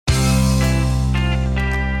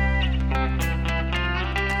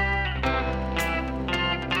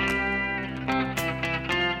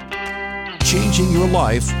changing your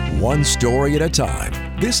life one story at a time.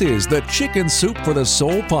 This is the Chicken Soup for the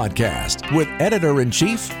Soul podcast with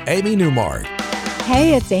Editor-in-Chief Amy Newmark.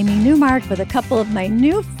 Hey, it's Amy Newmark with a couple of my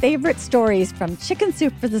new favorite stories from Chicken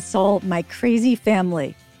Soup for the Soul, My Crazy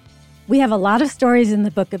Family. We have a lot of stories in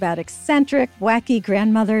the book about eccentric, wacky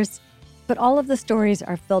grandmothers, but all of the stories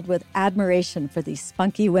are filled with admiration for these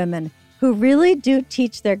spunky women who really do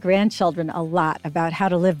teach their grandchildren a lot about how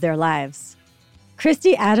to live their lives.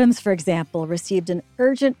 Christy Adams, for example, received an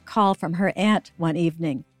urgent call from her aunt one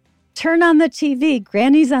evening. "Turn on the TV,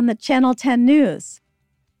 Granny's on the Channel 10 News."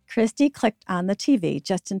 Christy clicked on the TV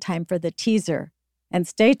just in time for the teaser. And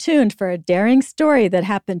stay tuned for a daring story that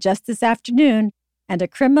happened just this afternoon and a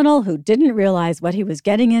criminal who didn't realize what he was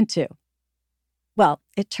getting into. Well,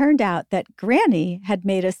 it turned out that Granny had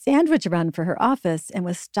made a sandwich run for her office and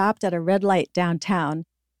was stopped at a red light downtown.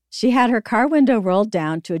 She had her car window rolled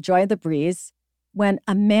down to enjoy the breeze when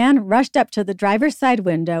a man rushed up to the driver's side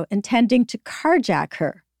window intending to carjack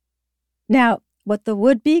her. Now, what the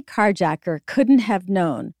would-be carjacker couldn't have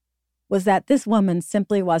known was that this woman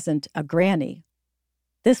simply wasn't a granny.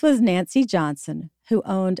 This was Nancy Johnson, who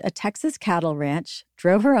owned a Texas cattle ranch,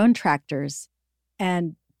 drove her own tractors,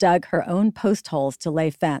 and dug her own post holes to lay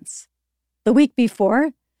fence. The week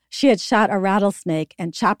before, she had shot a rattlesnake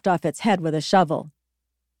and chopped off its head with a shovel.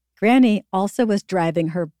 Granny also was driving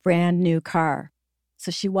her brand new car, so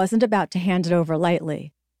she wasn't about to hand it over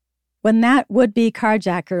lightly. When that would-be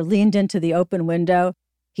carjacker leaned into the open window,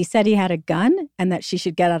 he said he had a gun and that she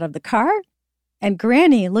should get out of the car. And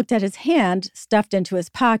Granny looked at his hand stuffed into his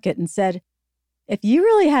pocket and said, "If you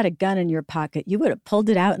really had a gun in your pocket, you would have pulled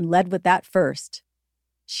it out and led with that first."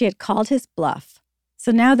 She had called his bluff.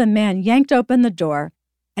 So now the man yanked open the door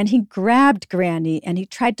and he grabbed Granny and he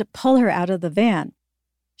tried to pull her out of the van.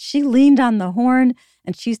 She leaned on the horn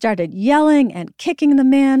and she started yelling and kicking the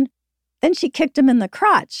man. Then she kicked him in the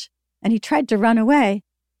crotch and he tried to run away,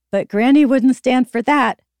 but Granny wouldn't stand for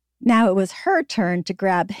that. Now it was her turn to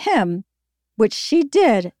grab him, which she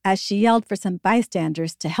did as she yelled for some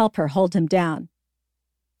bystanders to help her hold him down.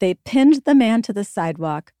 They pinned the man to the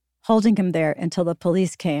sidewalk, holding him there until the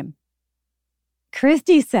police came.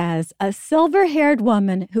 Christy says a silver-haired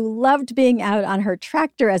woman who loved being out on her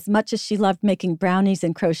tractor as much as she loved making brownies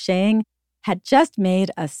and crocheting had just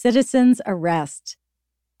made a citizen's arrest.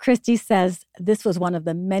 Christy says this was one of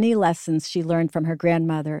the many lessons she learned from her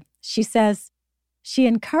grandmother. She says, "She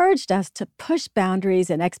encouraged us to push boundaries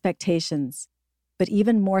and expectations, but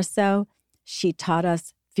even more so, she taught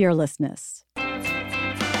us fearlessness."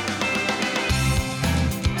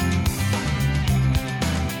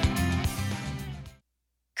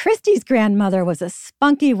 Christy's grandmother was a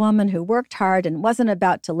spunky woman who worked hard and wasn't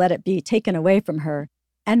about to let it be taken away from her.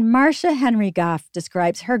 And Marcia Henry Goff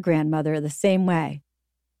describes her grandmother the same way.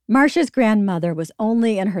 Marcia's grandmother was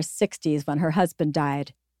only in her 60s when her husband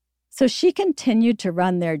died. So she continued to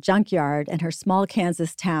run their junkyard in her small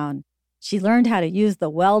Kansas town. She learned how to use the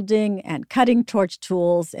welding and cutting torch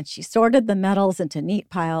tools, and she sorted the metals into neat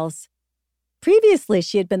piles. Previously,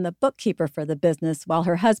 she had been the bookkeeper for the business while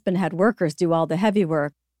her husband had workers do all the heavy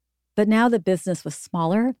work. But now the business was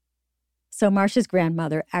smaller, so Marcia's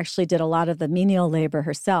grandmother actually did a lot of the menial labor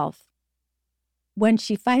herself. When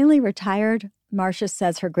she finally retired, Marcia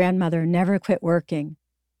says her grandmother never quit working.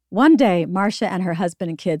 One day, Marcia and her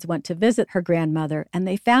husband and kids went to visit her grandmother, and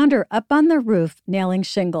they found her up on the roof nailing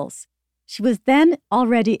shingles. She was then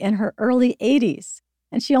already in her early 80s,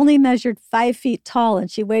 and she only measured 5 feet tall, and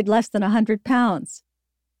she weighed less than 100 pounds.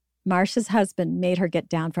 Marcia's husband made her get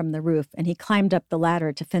down from the roof, and he climbed up the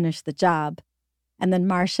ladder to finish the job. And then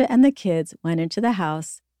Marcia and the kids went into the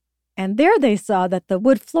house, and there they saw that the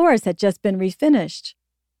wood floors had just been refinished.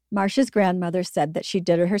 Marcia's grandmother said that she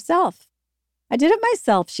did it herself. "I did it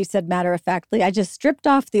myself," she said matter-of-factly. "I just stripped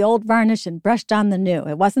off the old varnish and brushed on the new.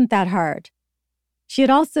 It wasn't that hard." She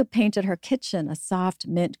had also painted her kitchen a soft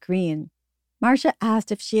mint green. Marcia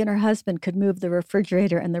asked if she and her husband could move the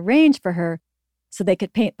refrigerator and the range for her so they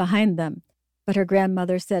could paint behind them. But her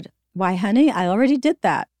grandmother said, "Why, honey, I already did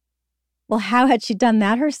that." Well, how had she done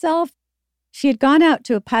that herself? She had gone out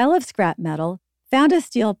to a pile of scrap metal, found a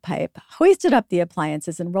steel pipe, hoisted up the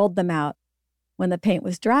appliances, and rolled them out. When the paint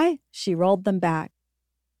was dry, she rolled them back.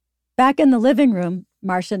 Back in the living room,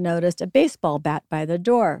 Marcia noticed a baseball bat by the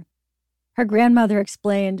door. Her grandmother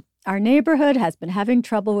explained, "Our neighborhood has been having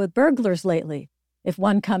trouble with burglars lately. If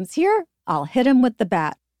one comes here, I'll hit him with the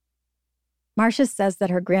bat." Marcia says that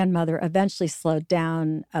her grandmother eventually slowed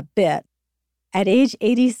down a bit. At age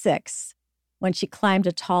 86, when she climbed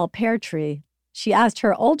a tall pear tree, she asked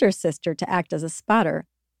her older sister to act as a spotter.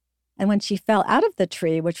 And when she fell out of the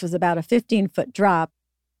tree, which was about a 15-foot drop,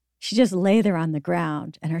 She just lay there on the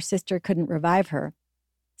ground, and her sister couldn't revive her.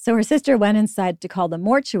 So her sister went inside to call the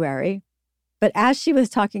mortuary, but as she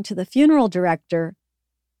was talking to the funeral director,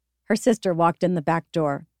 her sister walked in the back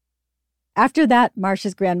door. After that,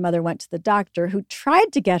 Marcia's grandmother went to the doctor, who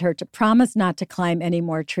tried to get her to promise not to climb any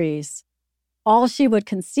more trees. All she would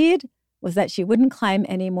concede was that she wouldn't climb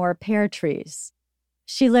any more pear trees.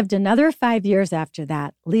 She lived another 5 years after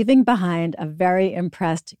that, leaving behind a very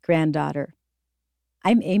impressed granddaughter.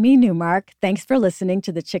 I'm Amy Newmark. Thanks for listening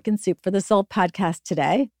to the Chicken Soup for the Soul podcast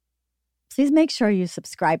today. Please make sure you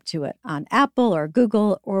subscribe to it on Apple or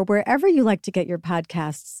Google or wherever you like to get your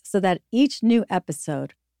podcasts so that each new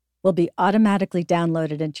episode will be automatically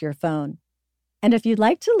downloaded into your phone. And if you'd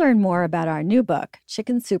like to learn more about our new book,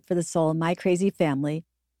 Chicken Soup for the Soul, My Crazy Family,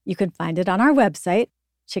 you can find it on our website,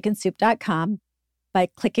 chickensoup.com, by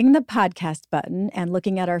clicking the podcast button and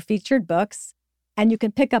looking at our featured books. And you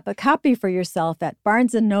can pick up a copy for yourself at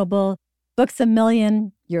Barnes & Noble, Books A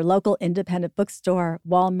Million, your local independent bookstore,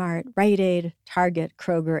 Walmart, Rite Aid, Target,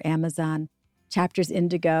 Kroger, Amazon, Chapters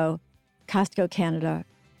Indigo, Costco Canada,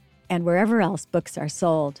 and wherever else books are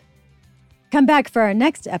sold. Come back for our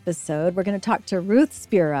next episode. We're going to talk to Ruth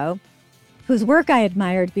Spiro, whose work I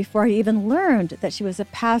admired before I even learned that she was a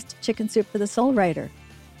past Chicken Soup for the Soul writer.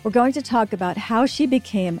 We're going to talk about how she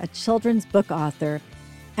became a children's book author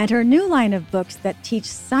and her new line of books that teach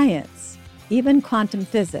science, even quantum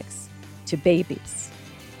physics, to babies.